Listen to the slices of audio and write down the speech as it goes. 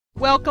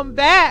Welcome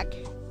back.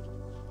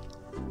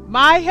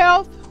 My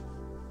health,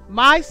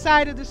 my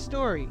side of the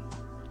story.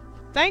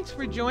 Thanks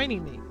for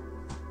joining me.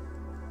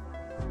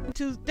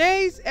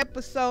 Today's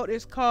episode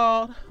is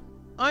called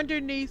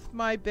Underneath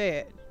My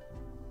Bed,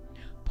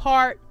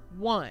 Part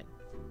 1.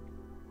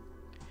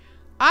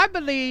 I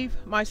believe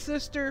my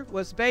sister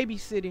was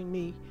babysitting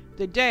me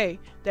the day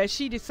that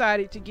she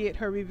decided to get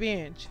her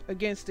revenge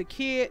against the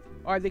kid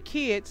or the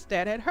kids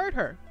that had hurt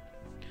her.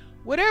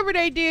 Whatever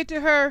they did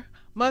to her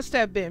must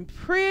have been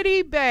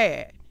pretty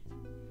bad.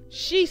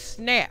 She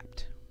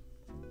snapped.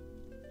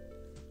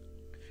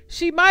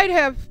 She might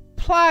have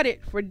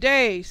plotted for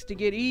days to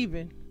get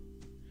even.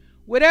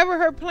 Whatever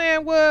her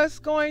plan was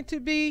going to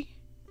be,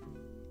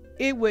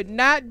 it would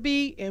not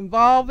be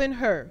involving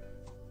her.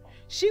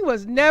 She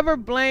was never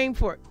blamed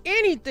for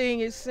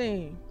anything, it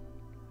seemed.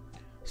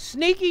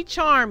 Sneaky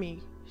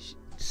charming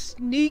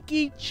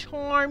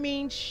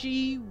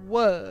she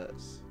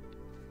was.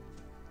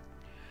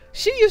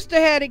 She used to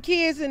have the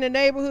kids in the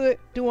neighborhood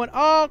doing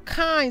all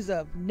kinds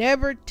of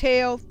never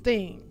tell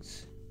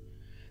things.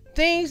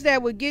 Things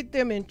that would get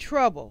them in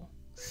trouble,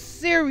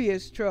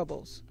 serious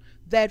troubles,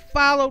 that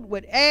followed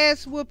with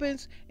ass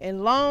whoopings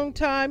and long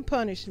time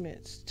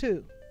punishments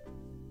too.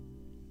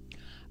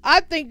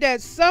 I think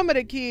that some of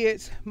the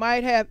kids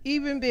might have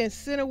even been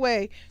sent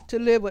away to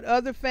live with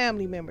other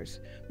family members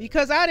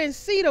because I didn't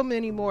see them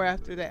anymore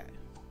after that.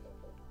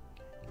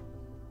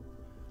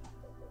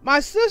 My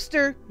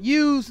sister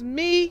used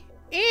me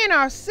and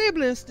our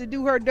siblings to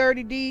do her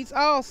dirty deeds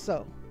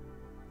also.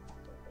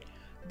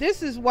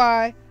 This is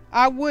why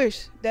I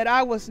wish that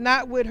I was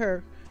not with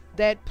her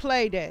that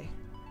play day,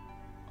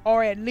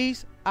 or at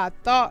least I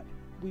thought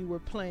we were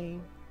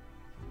playing.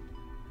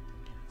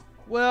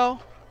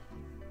 Well,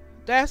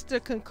 that's the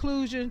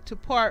conclusion to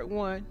part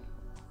 1.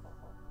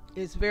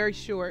 It's very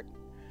short.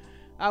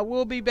 I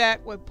will be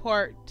back with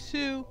part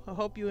 2. I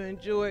hope you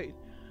enjoyed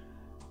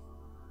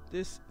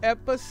this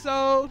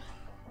episode,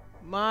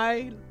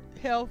 my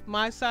health,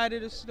 my side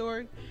of the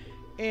story,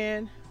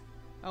 and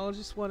I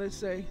just want to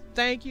say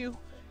thank you,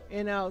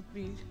 and I'll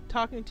be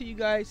talking to you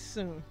guys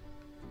soon.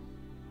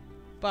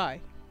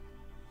 Bye.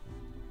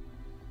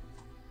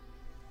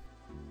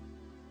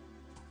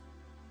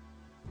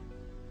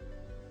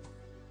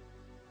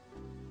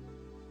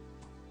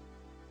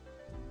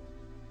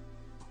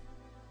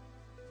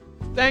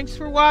 Thanks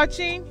for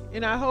watching,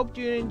 and I hope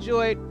you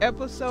enjoyed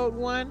episode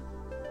 1,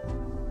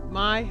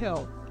 My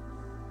Health.